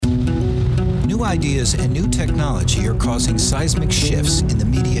New ideas and new technology are causing seismic shifts in the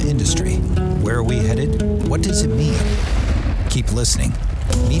media industry. Where are we headed? What does it mean? Keep listening.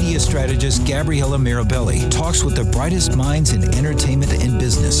 Media strategist Gabriella Mirabelli talks with the brightest minds in entertainment and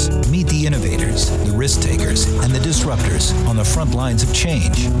business. Meet the innovators, the risk takers, and the disruptors on the front lines of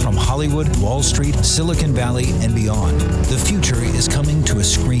change from Hollywood, Wall Street, Silicon Valley, and beyond. The future is coming to a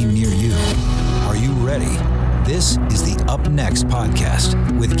screen near you. Are you ready? This is the Up Next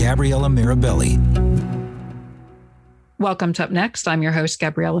podcast with Gabriella Mirabelli. Welcome to Up Next. I'm your host,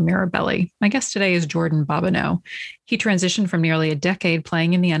 Gabriella Mirabelli. My guest today is Jordan Bobineau. He transitioned from nearly a decade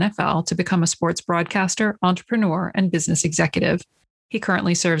playing in the NFL to become a sports broadcaster, entrepreneur, and business executive. He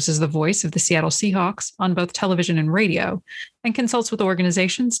currently serves as the voice of the Seattle Seahawks on both television and radio, and consults with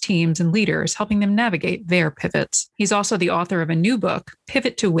organizations, teams, and leaders, helping them navigate their pivots. He's also the author of a new book,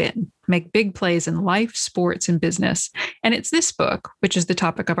 Pivot to Win: Make Big Plays in Life, Sports, and Business. And it's this book, which is the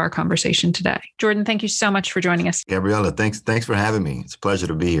topic of our conversation today. Jordan, thank you so much for joining us. Gabriella, thanks for having me. It's a pleasure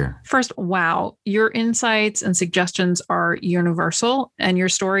to be here. First, wow, your insights and suggestions are universal, and your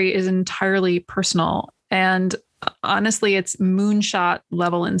story is entirely personal. And honestly, it's moonshot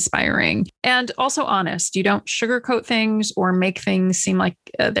level inspiring and also honest. You don't sugarcoat things or make things seem like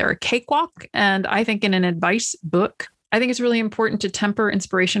they're a cakewalk. And I think in an advice book, I think it's really important to temper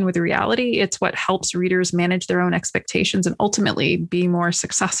inspiration with reality. It's what helps readers manage their own expectations and ultimately be more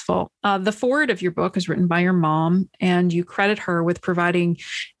successful. The foreword of your book is written by your mom, and you credit her with providing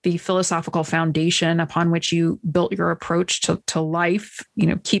the philosophical foundation upon which you built your approach to life. You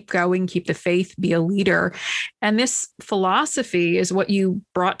know, keep going, keep the faith, be a leader. And this philosophy is what you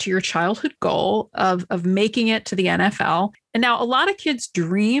brought to your childhood goal of making it to the NFL. And now a lot of kids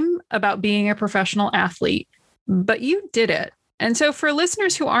dream about being a professional athlete, but you did it. And so for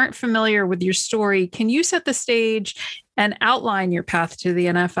listeners who aren't familiar with your story, can you set the stage and outline your path to the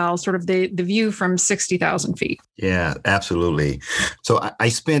NFL, sort of the view from 60,000 feet? Yeah, absolutely. So I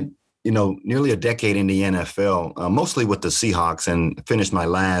spent, nearly a decade in the NFL, mostly with the Seahawks, and finished my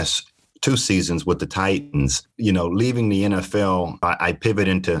last 2 seasons with the Titans. Leaving the NFL, I pivot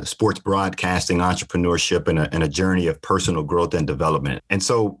into sports broadcasting, entrepreneurship, and a journey of personal growth and development. And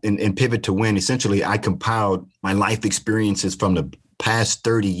so in Pivot to Win, essentially, I compiled my life experiences from the past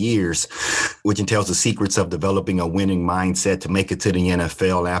 30 years, which entails the secrets of developing a winning mindset to make it to the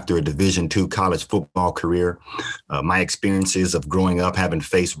NFL after a Division II college football career, my experiences of growing up having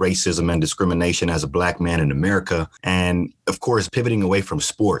faced racism and discrimination as a Black man in America, and of course, pivoting away from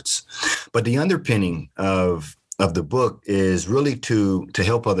sports. But the underpinning of the book is really to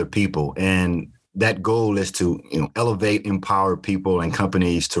help other people. And that goal is to elevate, empower people and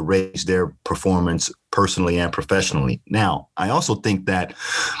companies to raise their performance personally and professionally. Now, I also think that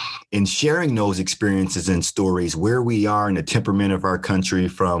in sharing those experiences and stories, where we are in the temperament of our country,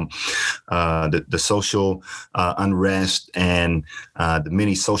 from the social unrest and the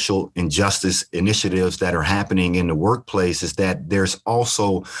many social injustice initiatives that are happening in the workplace, is that there's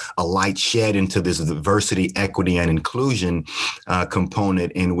also a light shed into this diversity, equity, and inclusion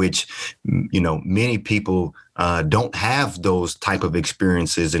component in which, many people don't have those type of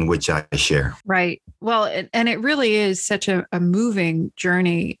experiences in which I share. Right. Well, and it really is such a moving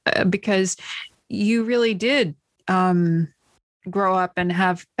journey because you really did grow up and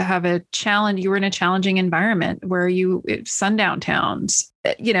have a challenge. You were in a challenging environment where sundown towns,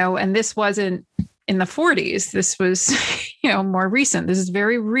 and this wasn't in the 40s. This was, more recent. This is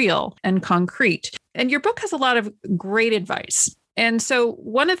very real and concrete. And your book has a lot of great advice. And so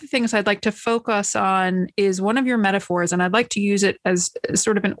one of the things I'd like to focus on is one of your metaphors, and I'd like to use it as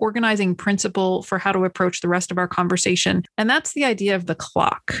sort of an organizing principle for how to approach the rest of our conversation. And that's the idea of the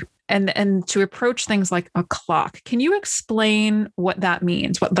clock, and to approach things like a clock. Can you explain what that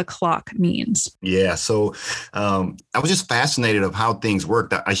means, what the clock means? Yeah. So I was just fascinated of how things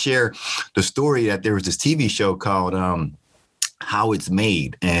worked. I share the story that there was this TV show called How It's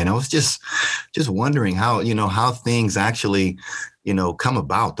Made. And I was just wondering how things actually, come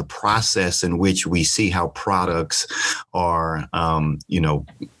about, the process in which we see how products are,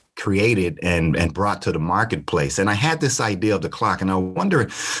 created and brought to the marketplace. And I had this idea of the clock, and I wonder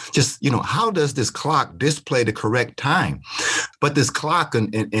just, how does this clock display the correct time? But this clock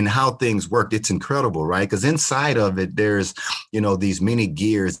and how things work, it's incredible, right? Because inside of it, there's, these many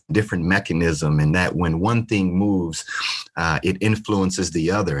gears, different mechanism, and that when one thing moves, it influences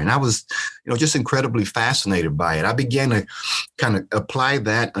the other. And I was, just incredibly fascinated by it. I began to kind of apply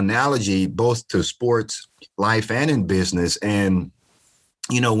that analogy both to sports, life, and in business. And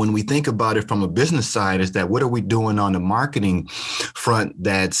when we think about it from a business side, is that what are we doing on the marketing front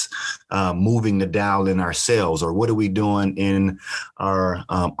that's moving the dial in our sales, or what are we doing in our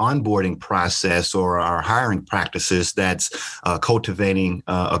onboarding process or our hiring practices that's cultivating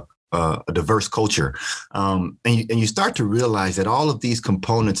a diverse culture. And you start to realize that all of these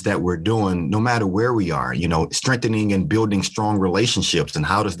components that we're doing, no matter where we are, strengthening and building strong relationships, and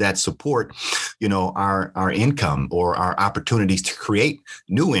how does that support, our income or our opportunities to create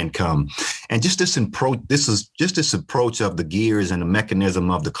new income. And just this approach of the gears and the mechanism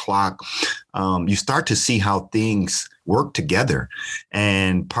of the clock, you start to see how things work together.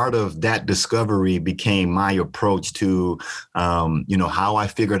 And part of that discovery became my approach to, how I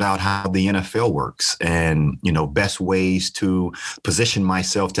figured out how the NFL works and, best ways to position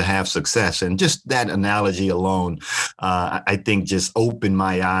myself to have success. And just that analogy alone, I think just opened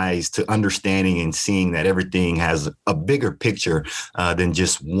my eyes to understanding and seeing that everything has a bigger picture than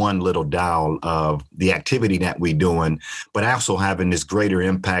just one little dial of the activity that we're doing, but also having this greater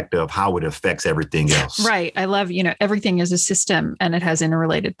impact of how it affects everything else. Right. I love, everything is a system and it has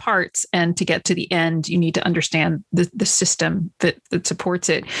interrelated parts. And to get to the end, you need to understand the system that supports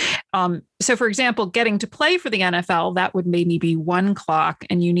it. So, for example, getting to play for the NFL, that would maybe be one clock,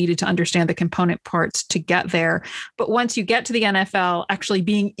 and you needed to understand the component parts to get there. But once you get to the NFL, actually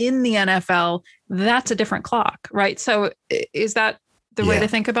being in the NFL, that's a different clock, right? So is that the way to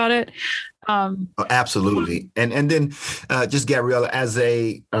think about it? Absolutely. And then just Gabriella, as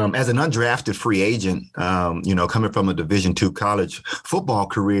an undrafted free agent, coming from a Division II college football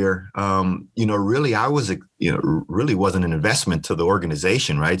career, really I was, really wasn't an investment to the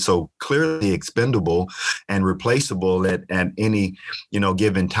organization, right? So clearly expendable and replaceable at any,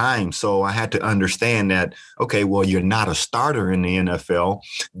 given time. So I had to understand that, okay, well, you're not a starter in the NFL,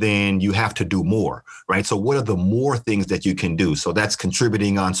 then you have to do more, right? So what are the more things that you can do? So that's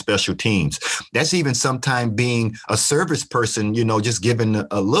contributing on special teams. That's even sometimes being a service person, just giving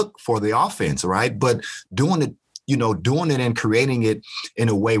a look for the offense, right? But doing it and creating it in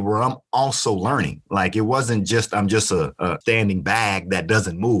a way where I'm also learning. Like it wasn't just, I'm just a standing bag that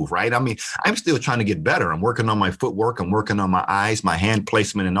doesn't move, right? I mean, I'm still trying to get better. I'm working on my footwork. I'm working on my eyes, my hand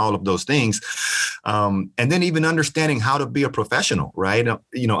placement, and all of those things. And then even understanding how to be a professional, right?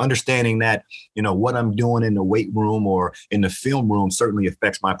 Understanding that, what I'm doing in the weight room or in the film room certainly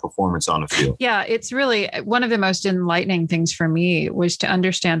affects my performance on the field. Yeah, it's really one of the most enlightening things for me was to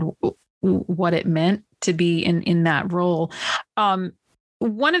understand what it meant to be in that role.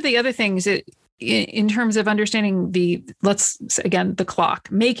 One of the other things in terms of understanding the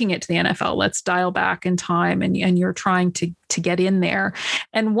clock, making it to the NFL, let's dial back in time and you're trying to get in there.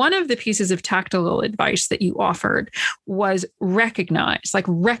 And one of the pieces of tactical advice that you offered was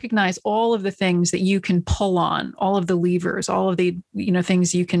recognize all of the things that you can pull on, all of the levers, all of the,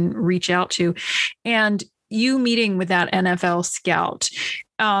 things you can reach out to. And you meeting with that NFL scout,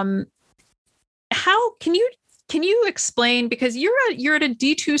 how can you explain, because you're at a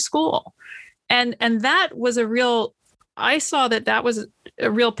D2 school and that was I saw that was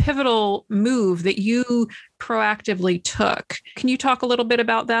a real pivotal move that you proactively took. Can you talk a little bit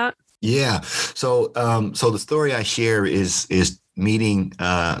about that? Yeah. So the story I share is meeting,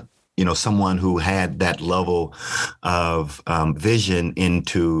 someone who had that level of vision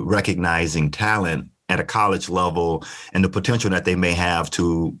into recognizing talent at a college level and the potential that they may have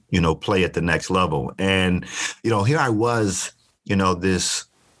to, play at the next level. And, here I was, this,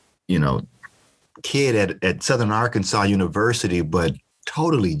 kid at Southern Arkansas University, but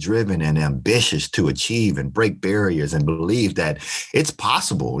totally driven and ambitious to achieve and break barriers and believe that it's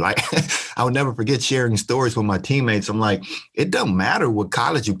possible. Like I would never forget sharing stories with my teammates. I'm like, it doesn't matter what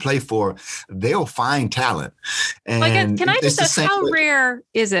college you play for, they'll find talent. And can I just ask, how rare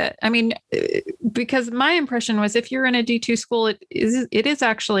is it? I mean, because my impression was if you're in a D2 school, it is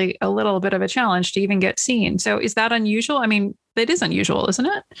actually a little bit of a challenge to even get seen. So is that unusual? I mean, it is unusual, isn't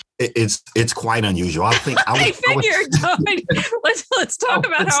it? It's quite unusual. I think I figured. Let's talk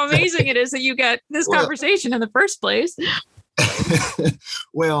about how amazing it is that you got this conversation in the first place.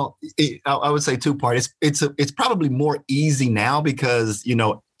 Well, I would say two parts. It's probably more easy now because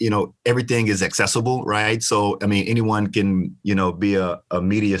everything is accessible, right? So I mean, anyone can be a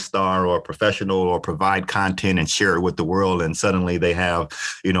media star or a professional or provide content and share it with the world, and suddenly they have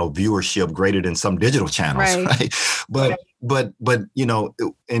viewership greater than some digital channels, right? But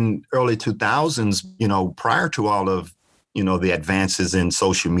in early 2000s, prior to all of the advances in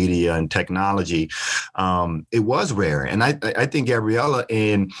social media and technology, it was rare. And I think, Gabriella,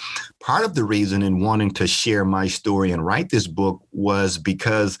 and part of the reason in wanting to share my story and write this book was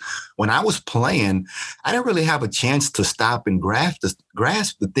because when I was playing, I didn't really have a chance to stop and grasp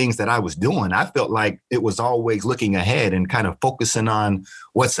the things that I was doing. I felt like it was always looking ahead and kind of focusing on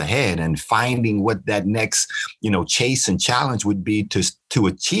what's ahead and finding what that next, chase and challenge would be to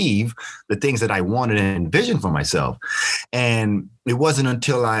achieve the things that I wanted and envisioned for myself. And it wasn't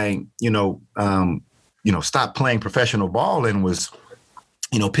until I, stopped playing professional ball and was,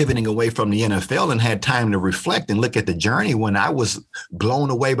 pivoting away from the NFL and had time to reflect and look at the journey when I was blown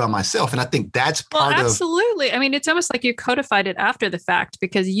away by myself. And I think that's part of. Absolutely. I mean, it's almost like you codified it after the fact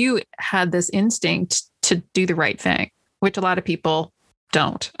because you had this instinct to do the right thing, which a lot of people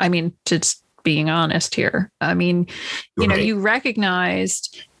don't. I mean, just being honest here. I mean, you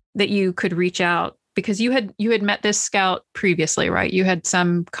recognized that you could reach out because you had met this scout previously, right? You had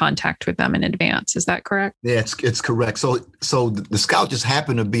some contact with them in advance. Is that correct? Yeah, it's correct. So the scout just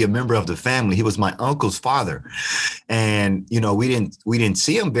happened to be a member of the family. He was my uncle's father, and we didn't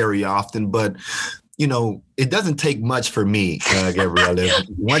see him very often, but. It doesn't take much for me, Gabriella.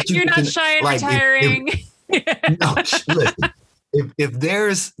 You're not shy and retiring. No, listen. If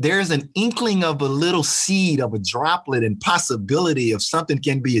there's an inkling of a little seed of a droplet and possibility of something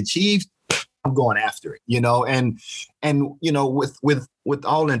can be achieved, I'm going after it, and with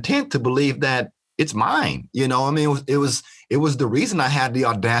all intent to believe that it's mine. I mean, it was the reason I had the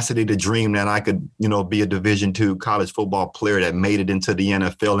audacity to dream that I could, be a Division II college football player that made it into the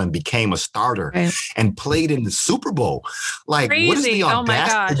NFL and became a starter and played in the Super Bowl. Like, crazy. What is the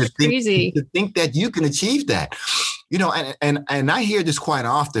audacity to think that you can achieve that? And I hear this quite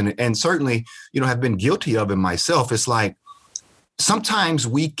often, and certainly, have been guilty of it myself. It's like sometimes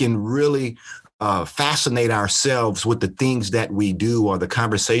we can really fascinate ourselves with the things that we do or the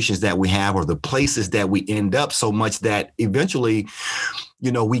conversations that we have or the places that we end up so much that eventually,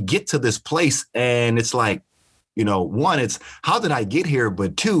 we get to this place and it's like, one, it's how did I get here?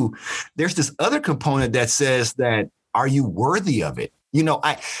 But two, there's this other component that says that, are you worthy of it?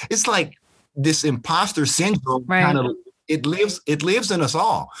 It's like this imposter syndrome kind of, it lives in us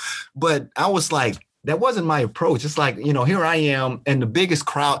all. But I was like, that wasn't my approach. It's like, here I am and the biggest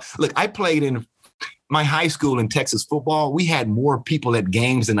crowd. Look, I played in my high school in Texas football. We had more people at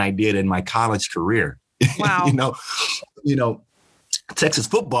games than I did in my college career. Wow. Texas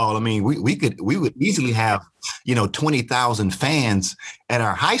football. I mean, we would easily have, 20,000 fans at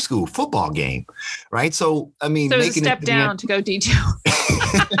our high school football game. Right. So, I mean, so it was a step down to go detail.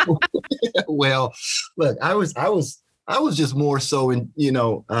 Well, look, I was just more so in,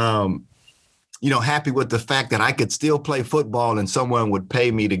 happy with the fact that I could still play football and someone would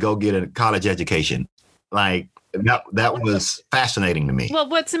pay me to go get a college education. Like that was fascinating to me. Well,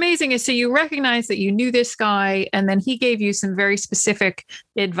 what's amazing is so you recognize that you knew this guy and then he gave you some very specific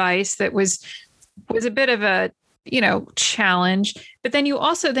advice that was a bit of a, challenge. But then you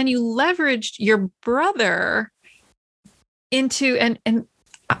leveraged your brother into and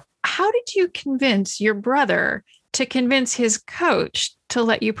how did you convince your brother to convince his coach to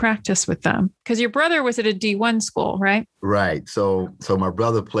let you practice with them? Because your brother was at a D1 school, right? Right. So my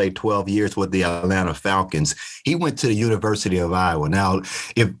brother played 12 years with the Atlanta Falcons. He went to the University of Iowa. Now,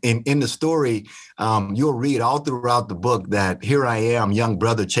 if in the story, you'll read all throughout the book that here I am, young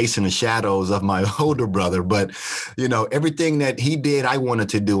brother chasing the shadows of my older brother. But, everything that he did, I wanted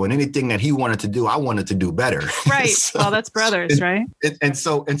to do. And anything that he wanted to do, I wanted to do better. Right. So, well, that's brothers, right? And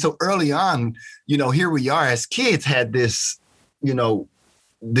so early on, here we are as kids had this,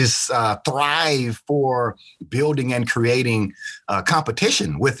 this thrive for building and creating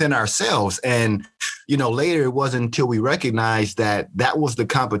competition within ourselves. And, later it wasn't until we recognized that was the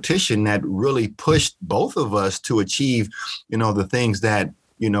competition that really pushed both of us to achieve, the things that,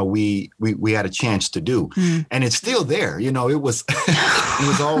 we had a chance to do. And it's still there. It was, it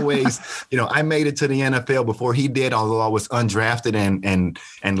was always, I made it to the NFL before he did, although I was undrafted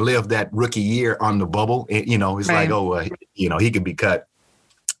and lived that rookie year on the bubble. It's like, he could be cut.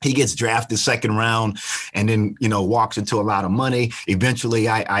 He gets drafted second round and then, walks into a lot of money. Eventually,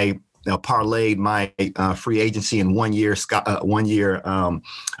 I parlayed my free agency in 1 year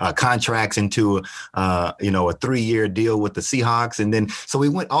contracts into a 3-year deal with the Seahawks. And then so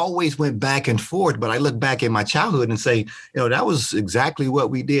we always went back and forth. But I look back at my childhood and say, that was exactly what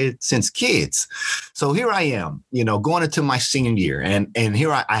we did since kids. So here I am, going into my senior year. And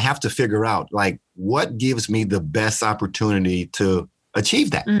here I have to figure out like what gives me the best opportunity to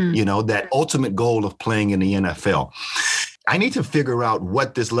achieve that, that ultimate goal of playing in the NFL. I need to figure out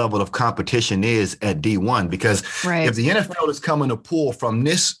what this level of competition is at D1, because if the NFL is coming to pull from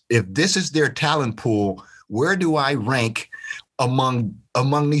this, if this is their talent pool, where do I rank among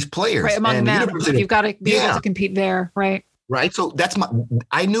these players? Right, among them. You've got to be able to compete there, right? Right. So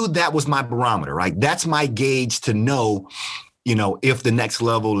I knew that was my barometer, right? That's my gauge to know, if the next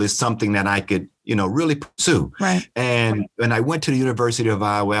level is something that I could, really pursue. Right. And when I went to the University of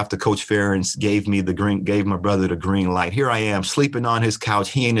Iowa after Coach Ferentz gave my brother the green light, here I am sleeping on his couch,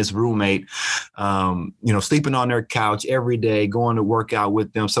 he and his roommate, sleeping on their couch every day, going to work out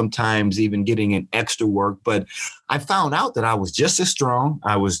with them, sometimes even getting in extra work. But I found out that I was just as strong.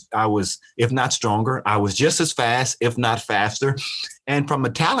 I was, if not stronger, I was just as fast, if not faster. And from a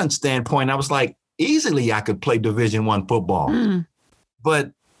talent standpoint, I was like, easily I could play Division I football.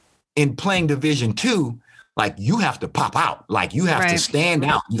 But in playing Division II, like, you have to pop out, like you have to stand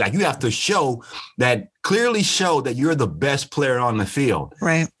out, like you have to clearly show that you're the best player on the field.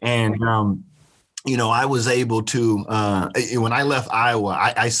 Right. And, I was able to, when I left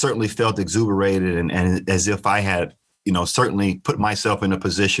Iowa, I certainly felt exuberated and as if I had, certainly put myself in a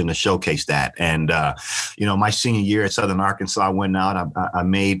position to showcase that. And, my senior year at Southern Arkansas, I went out, I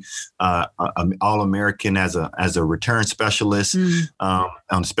made All-American as a return specialist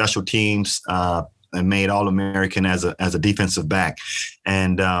on special teams, and made All-American as a defensive back.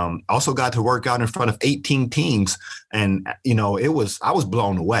 And also got to work out in front of 18 teams. And, I was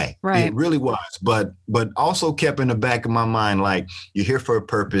blown away. Right. It really was. But also kept in the back of my mind, like, you're here for a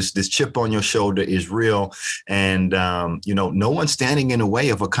purpose. This chip on your shoulder is real. And, no one's standing in the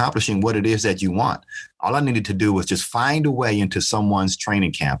way of accomplishing what it is that you want. All I needed to do was just find a way into someone's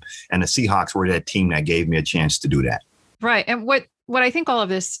training camp. And the Seahawks were that team that gave me a chance to do that. Right. And what I think all of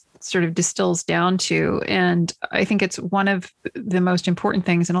this sort of distills down to, and I think it's one of the most important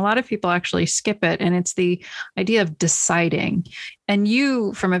things, and a lot of people actually skip it, and it's the idea of deciding. And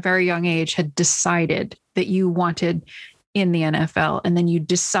you, from a very young age, had decided that you wanted in the NFL, and then you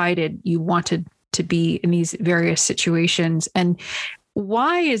decided you wanted to be in these various situations. And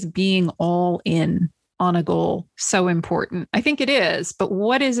why is being all in on a goal so important? I think it is, but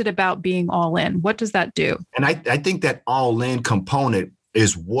what is it about being all in? What does that do? And I think that all in component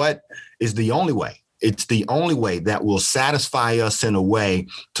is what is the only way. It's the only way that will satisfy us in a way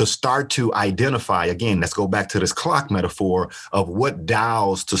to start to identify. Again, let's go back to this clock metaphor of what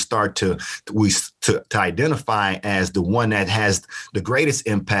dials to start to identify as the one that has the greatest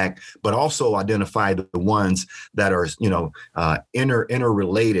impact, but also identify the ones that are,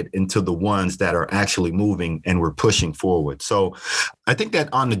 interrelated into the ones that are actually moving and we're pushing forward. So I think that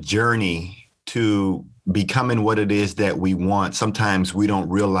on the journey to becoming what it is that we want, sometimes we don't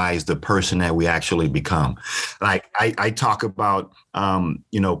realize the person that we actually become. Like I talk about,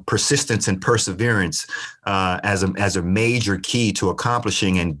 persistence and perseverance as a major key to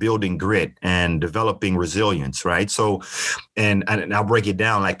accomplishing and building grit and developing resilience, right? So, and I'll break it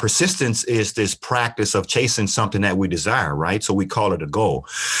down. Like, persistence is this practice of chasing something that we desire, right? So we call it a goal.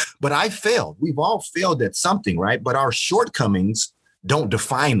 But I failed. We've all failed at something, right? But our shortcomings don't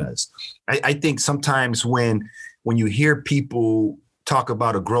define us. I think sometimes when you hear people talk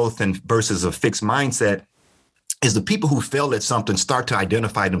about a growth and versus a fixed mindset, is the people who fail at something start to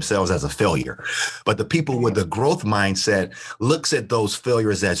identify themselves as a failure. But the people with the growth mindset looks at those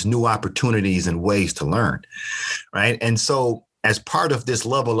failures as new opportunities and ways to learn, right? And so as part of this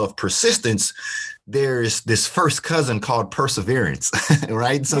level of persistence, there's this first cousin called perseverance,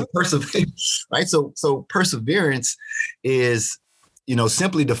 right? So perseverance, right? So perseverance is,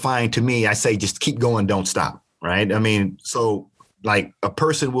 simply defined to me, I say, just keep going, don't stop, right? I mean, so like a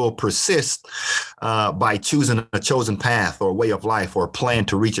person will persist by choosing a chosen path or way of life or plan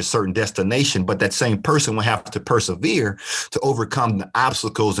to reach a certain destination. But that same person will have to persevere to overcome the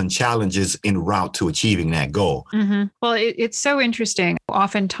obstacles and challenges en route to achieving that goal. Mm-hmm. Well, it's so interesting.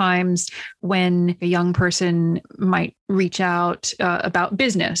 Oftentimes when a young person might reach out about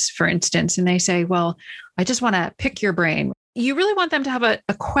business, for instance, and they say, well, I just want to pick your brain. You really want them to have a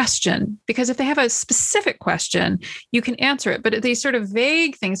question, because if they have a specific question, you can answer it. But these sort of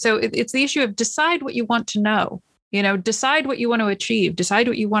vague things. So it's the issue of decide what you want to know, decide what you want to achieve, decide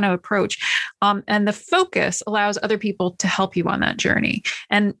what you want to approach. And the focus allows other people to help you on that journey.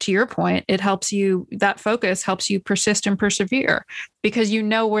 And to your point, that focus helps you persist and persevere, because you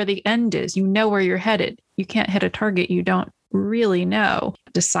know where the end is, you know where you're headed. You can't hit a target you don't really know.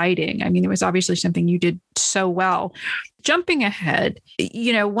 Deciding, I mean, it was obviously something you did so well. Jumping ahead,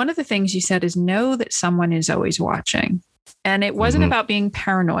 one of the things you said is know that someone is always watching. And it wasn't about being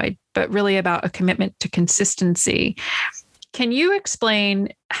paranoid, but really about a commitment to consistency. Can you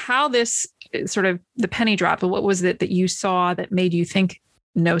explain how this sort of the penny dropped? What was it that you saw that made you think,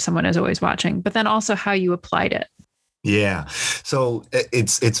 no, someone is always watching, but then also how you applied it? Yeah. So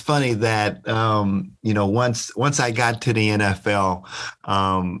it's funny that, once I got to the NFL,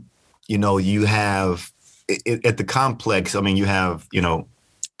 you have at the complex, you have,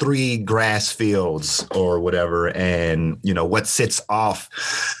 3 grass fields or whatever. And, what sits off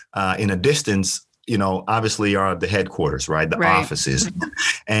in a distance, obviously are the headquarters, right? The offices.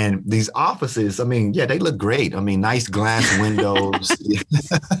 And these offices, they look great. Nice glass windows,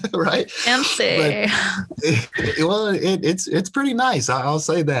 right? Fancy. It's pretty nice. I'll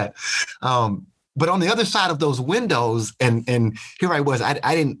say that. But on the other side of those windows, and here I was,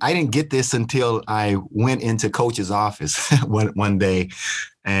 I didn't get this until I went into Coach's office one day.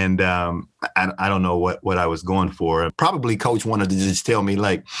 And I don't know what I was going for. Probably Coach wanted to just tell me,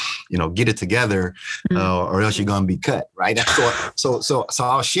 like, get it together, or else you're going to be cut, right? So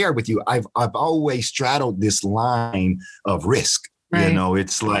I'll share with you. I've always straddled this line of risk. Right.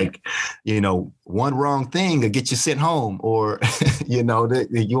 It's like, one wrong thing could get you sent home, or, you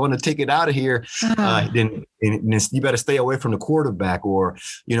want to take it out of here, then you better stay away from the quarterback, or,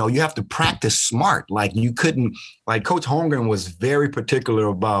 you have to practice smart. Like Coach Holmgren was very particular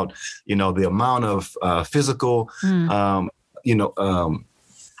about, the amount of physical,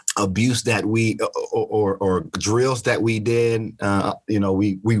 abuse that we or drills that we did.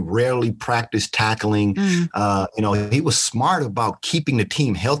 We rarely practiced tackling. He was smart about keeping the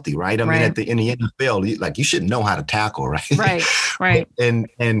team healthy, right? In the NFL, you should know how to tackle, right? Right. and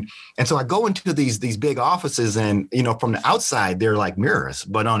so I go into these big offices, and from the outside they're like mirrors,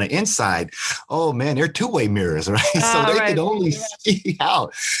 but on the inside, oh man, they're two-way mirrors, right? So they could only see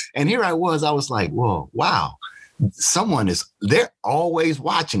out. And here I was like, whoa, wow. They're always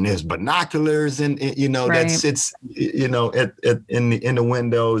watching. There's binoculars and, that sits, in the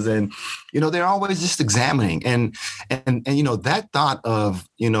windows, and, they're always just examining. And that thought of,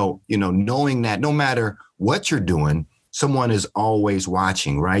 knowing that no matter what you're doing, someone is always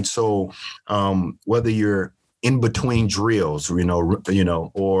watching, right? So whether you're in between drills,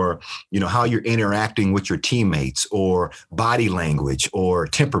 or, how you're interacting with your teammates, or body language, or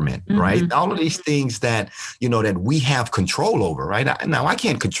temperament, right? All of these things that, that we have control over, right? Now, I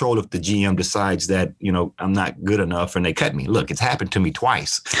can't control if the GM decides that, I'm not good enough and they cut me. Look, it's happened to me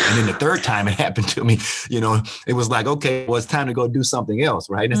twice. And then the third time it happened to me, it was like, okay, well, it's time to go do something else,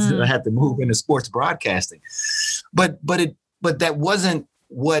 right? I had to move into sports broadcasting. But that wasn't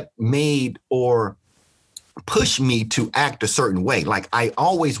what made or push me to act a certain way. Like, I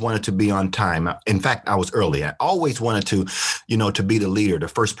always wanted to be on time. In fact, I was early. I always wanted to, to be the leader, the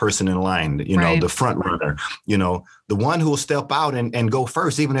first person in line, the front runner, the one who will step out and go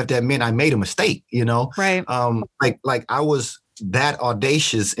first, even if that meant I made a mistake, Right. Like I was that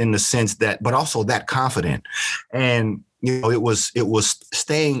audacious in the sense that, but also that confident. And it was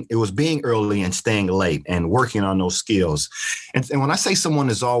being early and staying late and working on those skills. And when I say someone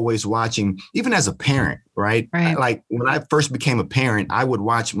is always watching, even as a parent, right? Like when I first became a parent, I would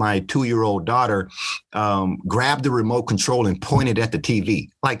watch my 2-year-old daughter grab the remote control and point it at the TV.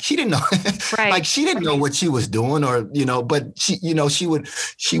 Like, she didn't know, like she didn't know what she was doing, or, but she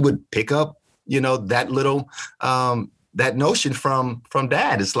would pick up, that little, that notion from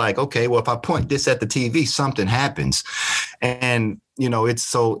dad. It's like, okay, well, if I point this at the TV, something happens. And,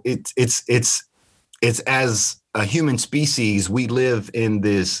 it's as a human species, we live in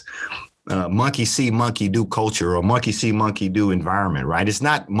this monkey see, monkey do culture, or monkey see, monkey do environment, right? It's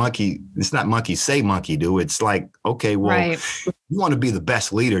not monkey say, monkey do. It's like, okay, well, if you want to be the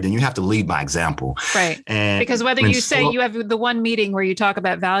best leader, then you have to lead by example. Right. Because whether you say you have the one meeting where you talk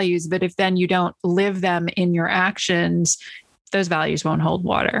about values, but if then you don't live them in your actions, those values won't hold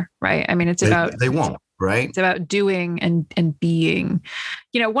water, right? They won't. Right. It's about doing and being.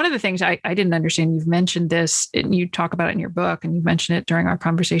 One of the things I didn't understand, you've mentioned this, and you talk about it in your book, and you mentioned it during our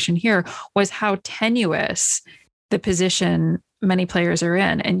conversation here, was how tenuous the position many players are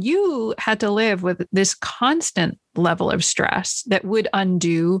in. And you had to live with this constant level of stress that would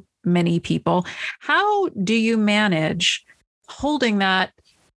undo many people. How do you manage holding that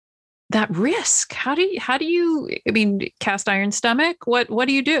risk? How do you, cast iron stomach? What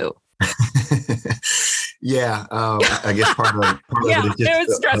do you do? Yeah, I guess part of it is just, it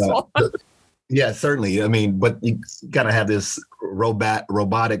was stressful. Yeah, certainly. But you got to have this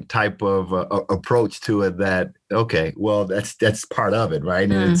robotic type of approach to it. That, okay, well, that's part of it, right?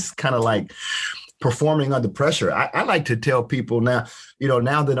 And it's kind of like performing under pressure. I like to tell people now,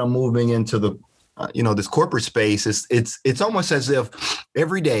 now that I'm moving into the this corporate space, it's almost as if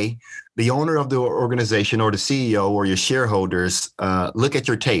every day the owner of the organization or the CEO or your shareholders look at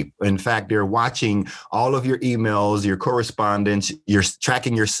your tape. In fact, they're watching all of your emails, your correspondence, you're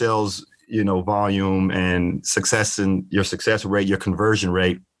tracking your sales, volume and success and your success rate, your conversion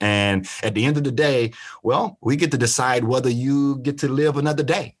rate. And at the end of the day, well, we get to decide whether you get to live another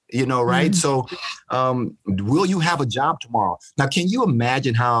day, right? So will you have a job tomorrow? Now, can you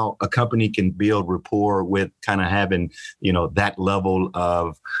imagine how a company can build rapport with kind of having, that level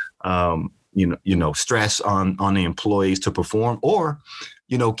of, stress on the employees to perform? Or,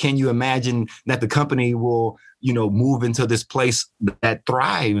 can you imagine that the company will, move into this place that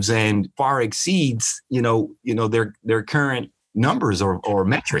thrives and far exceeds, their current numbers or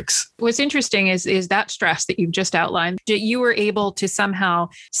metrics? What's interesting is that stress that you've just outlined, that you were able to somehow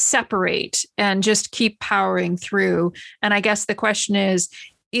separate and just keep powering through. And I guess the question is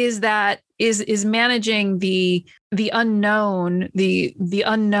managing the unknown, the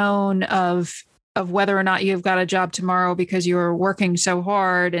unknown of whether or not you've got a job tomorrow because you're working so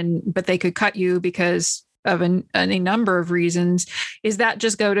hard but they could cut you because of any number of reasons. Is that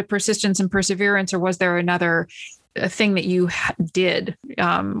just go to persistence and perseverance, or was there another thing that you did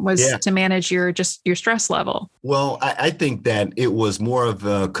to manage your stress level? Well, I think that it was more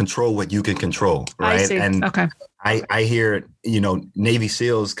of control what you can control, right? I see. And okay. I hear, Navy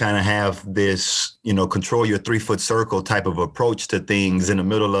SEALs kind of have this, control your 3-foot circle type of approach to things in the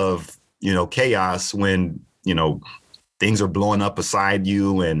middle of, chaos when, things are blowing up beside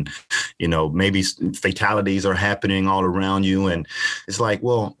you and, maybe fatalities are happening all around you. And it's like,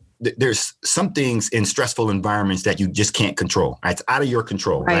 well, there's some things in stressful environments that you just can't control. Right? It's out of your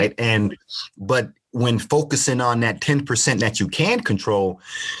control. Right. But when focusing on that 10% that you can control,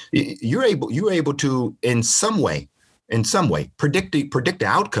 you're able to, in some way, predict the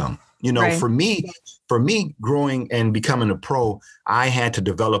outcome. Right. For me, growing and becoming a pro, I had to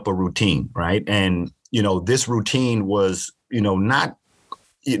develop a routine. Right. And, this routine was, not,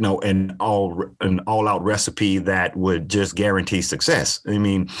 an all out recipe that would just guarantee success. I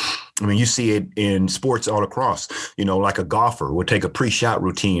mean, you see it in sports all across, like a golfer will take a pre-shot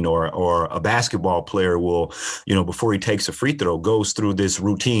routine or a basketball player will, before he takes a free throw, goes through this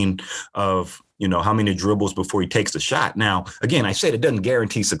routine of, how many dribbles before he takes the shot. Now, again, I said it doesn't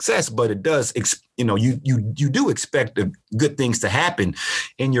guarantee success, but it does, you do expect good things to happen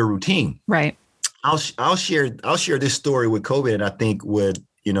in your routine. Right. I'll share this story with COVID, and I think would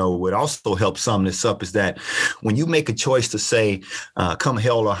also help sum this up is that when you make a choice to say, come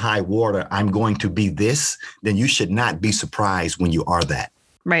hell or high water, I'm going to be this, then you should not be surprised when you are that.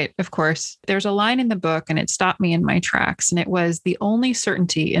 Right. Of course. There's a line in the book and it stopped me in my tracks. And it was, the only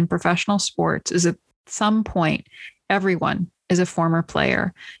certainty in professional sports is at some point, everyone is a former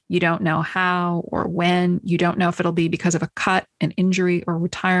player. You don't know how or when. You don't know if it'll be because of a cut, an injury, or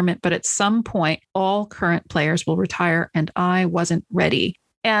retirement. But at some point, all current players will retire, and I wasn't ready.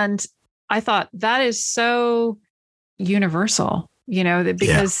 And I thought that is so universal,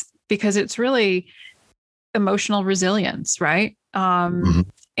 because it's really emotional resilience, right?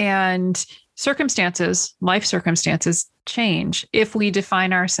 And life circumstances change if we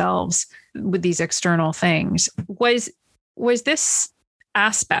define ourselves with these external things. Was this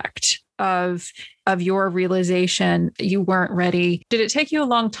aspect of your realization you weren't ready? Did it take you a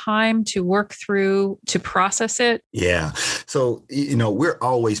long time to work through, to process it? Yeah. So, we're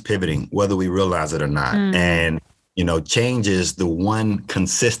always pivoting, whether we realize it or not. And change is the one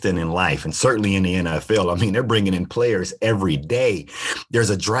consistent in life, and certainly in the NFL. I mean, they're bringing in players every day. There's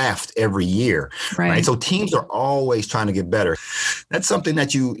a draft every year, right? So teams are always trying to get better. That's something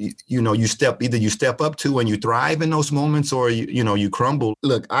that you step up to and you thrive in those moments, or you crumble.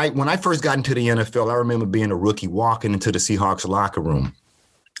 Look, when I first got into the NFL, I remember being a rookie walking into the Seahawks locker room.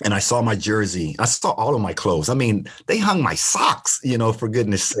 And I saw my jersey. I saw all of my clothes. I mean, they hung my socks, for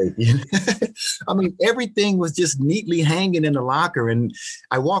goodness sake. I mean, everything was just neatly hanging in the locker. And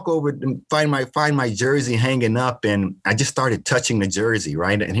I walk over and find my jersey hanging up, and I just started touching the jersey,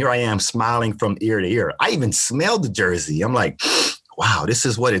 right? And here I am smiling from ear to ear. I even smelled the jersey. I'm like, wow, this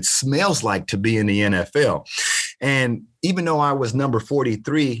is what it smells like to be in the NFL. And even though I was number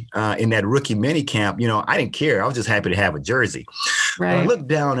 43 in that rookie mini camp, I didn't care. I was just happy to have a jersey. Right. I looked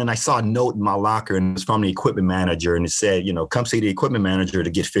down and I saw a note in my locker, and it was from the equipment manager, and it said, come see the equipment manager to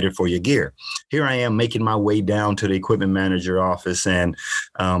get fitted for your gear. Here I am making my way down to the equipment manager office and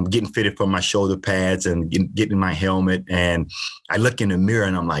getting fitted for my shoulder pads and getting my helmet. And I look in the mirror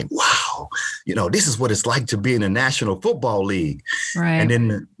and I'm like, wow, wow, this is what it's like to be in the National Football League. Right. And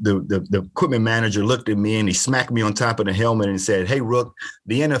then the equipment manager looked at me and he smacked me on top of the helmet and said, "Hey, Rook,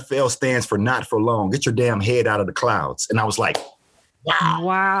 the NFL stands for not for long. Get your damn head out of the clouds." And I was like,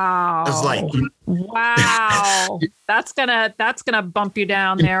 wow. I was like, wow, that's gonna bump you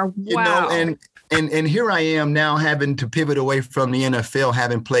down there. Wow. And here I am now having to pivot away from the NFL,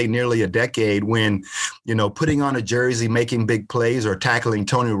 having played nearly a decade when, putting on a jersey, making big plays or tackling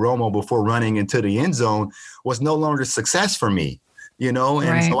Tony Romo before running into the end zone was no longer success for me. And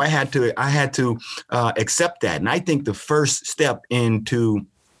right. So I had to accept that. And I think the first step into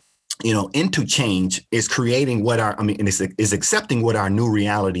change is creating is accepting what our new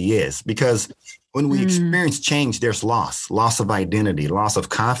reality is. Because when we experience change, there's loss of identity, loss of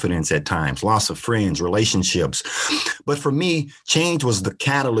confidence at times, loss of friends, relationships. But for me, change was the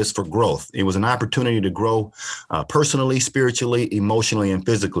catalyst for growth. It was an opportunity to grow personally, spiritually, emotionally, and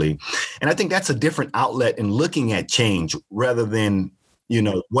physically. And I think that's a different outlet in looking at change rather than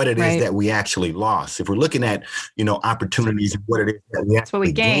what it is that we actually lost. If we're looking at, opportunities and what it is that we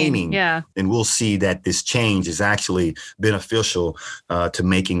actually gaining, then we'll see that this change is actually beneficial to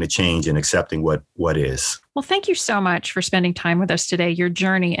making the change and accepting what is. Well, thank you so much for spending time with us today. Your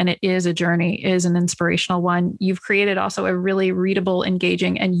journey, and it is a journey, is an inspirational one. You've created also a really readable,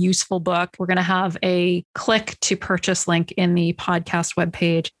 engaging, and useful book. We're going to have a click to purchase link in the podcast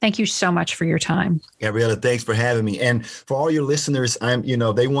webpage. Thank you so much for your time. Gabriella, thanks for having me. And for all your listeners,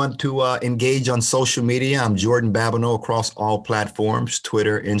 they want to engage on social media. I'm Jordan Babineau across all platforms,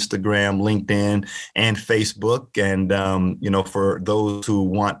 Twitter, Instagram, LinkedIn, and Facebook. And, for those who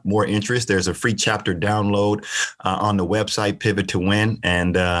want more interest, there's a free chapter download on the website Pivot to Win.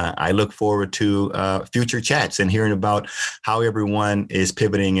 And I look forward to future chats and hearing about how everyone is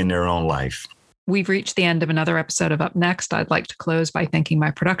pivoting in their own life. We've reached the end of another episode of Up Next. I'd like to close by thanking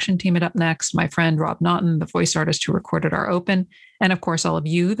my production team at Up Next, my friend Rob Naughton, the voice artist who recorded our open, and of course, all of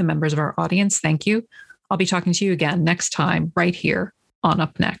you, the members of our audience. Thank you. I'll be talking to you again next time right here on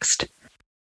Up Next.